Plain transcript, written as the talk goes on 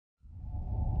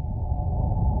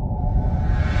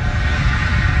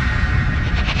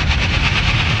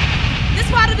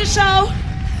show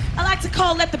I like to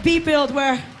call Let the Beat Build,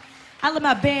 where I let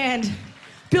my band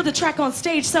build a track on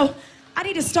stage. So I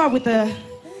need to start with a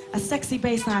sexy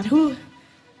bass line. Who?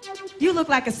 You look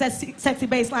like a sexy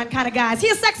bass line kind of guy. Is he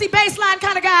a sexy bass line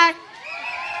kind of guy?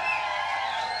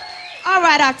 All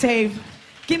right, Octave,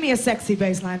 give me a sexy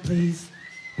bass line, please.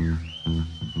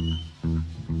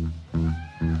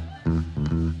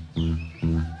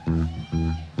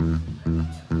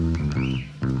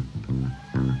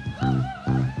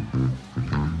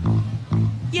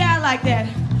 Yeah, I like that.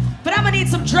 But I'm gonna need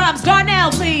some drums.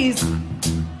 Darnell, please.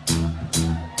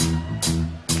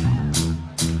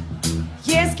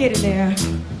 Yes, get in there.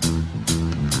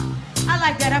 I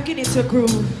like that. I'm getting into a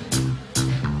groove.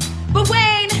 But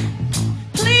Wayne,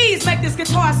 please make this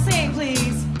guitar sing,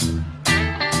 please.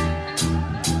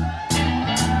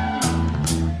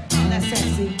 Oh, that's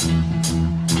sexy.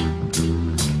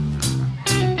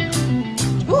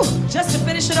 Ooh, just to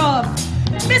finish it off,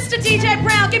 Mr. DJ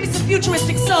Brown, give me some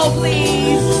futuristic soul,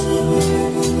 please.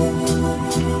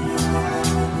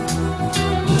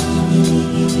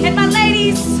 And my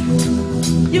ladies,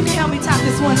 you can help me top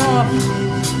this one off.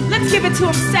 Let's give it to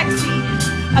him sexy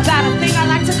about a thing I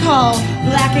like to call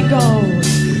black and gold.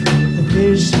 The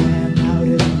fish swam out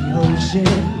of the ocean,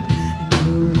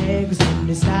 and the legs when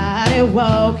they started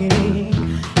walking,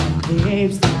 and the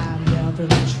apes climbed down from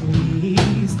the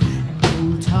trees, and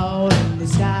grew tall and they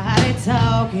started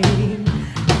talking.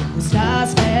 The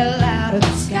stars fell out of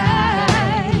the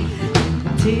sky, and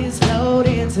my tears flowed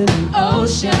into the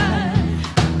ocean,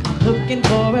 looking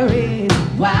for a reason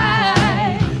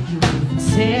why you even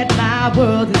set my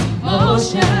world in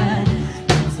motion.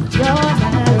 Cause you're my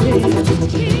reason.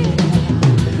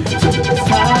 The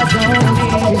stars don't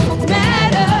even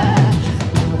matter.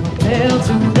 I fell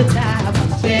to the top of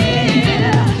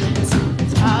fear.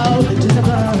 It's all just a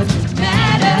bunch of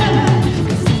matter.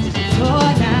 Cause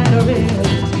you're not real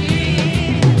to me.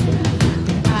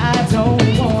 I don't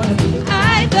wanna be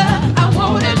either. I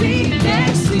wanna be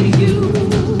next to you.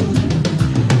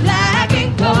 Black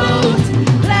and gold,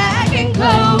 black and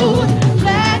gold,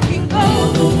 black and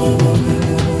gold.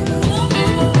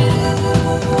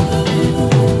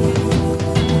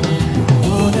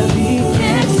 Wanna be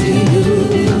next to you.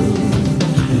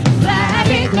 Black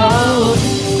and gold,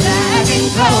 black and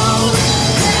gold.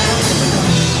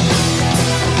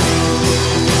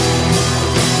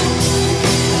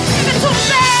 Give it to me,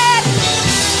 bad.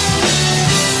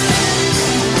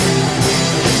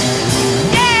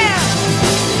 Yeah.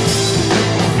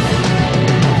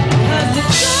 Cause if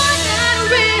you're not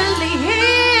really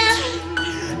here,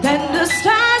 then the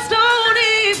stars don't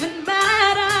even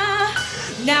matter.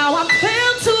 Now I'm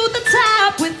fell to the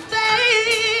top with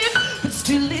faith, but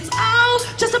still it's all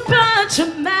just a bunch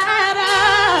of matter.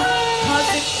 Cause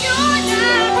if you're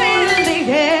not really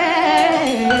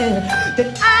here, then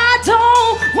I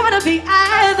don't wanna be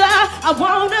either. I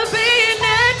wanna